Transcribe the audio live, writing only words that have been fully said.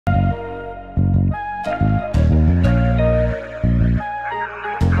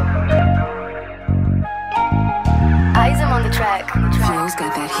Boo's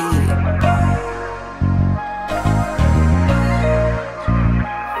got that heat.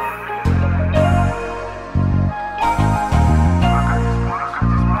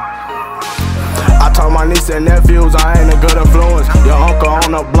 Told my niece and nephews I ain't a good influence. Your uncle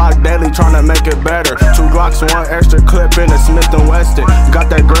on the block daily tryna make it better. 2 Glocks, 1 extra clip in a Smith & Wesson. Got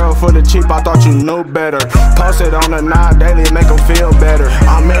that girl for the cheap, I thought you knew better. Post it on the 9 daily, make them feel better.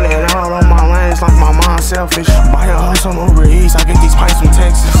 I'm in it all on my lanes like my mom selfish. Buy a hoe some Uber Eats, I get these pipes from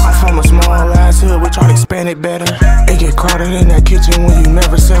Texas. I'm from a small ass hood, we try to expand it better. It get crowded in that kitchen when you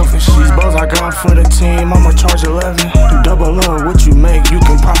never selfish. These bows I got for the team, I'ma charge 11. Double up what you make, you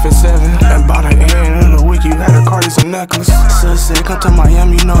can profit 7. And by the end of the week, you had a Cardi's and necklace. Sis said, come to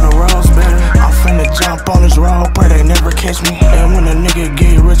Miami, you know the road's better. I'm finna jump on this road, pray they never catch me. And when a nigga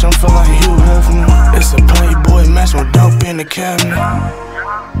get rich, I'm feel like Hugh Hefner. It's a Playboy match with dope in the cabinet.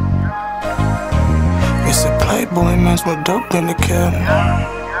 It's a Playboy match with dope in the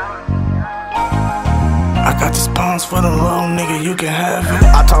cabinet. I got these pounds for the little nigga, you can have it.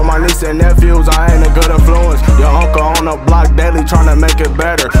 I told my niece and nephews I ain't a good influence. Your uncle on the block daily tryna make it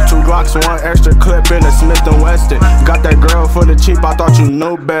better. 2 Glocks, 1 extra clip in a Smith & Wesson. Got that girl for the cheap, I thought you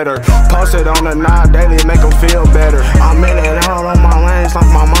knew better. Post it on the 9 daily, make them feel better. I'm in it all on my lanes like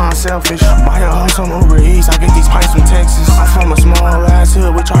my mom selfish. Buy a hoe some Uber Eats, I get these pipes from Texas. I'm from a small ass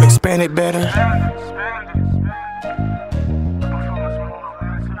hood, we try to expand it better.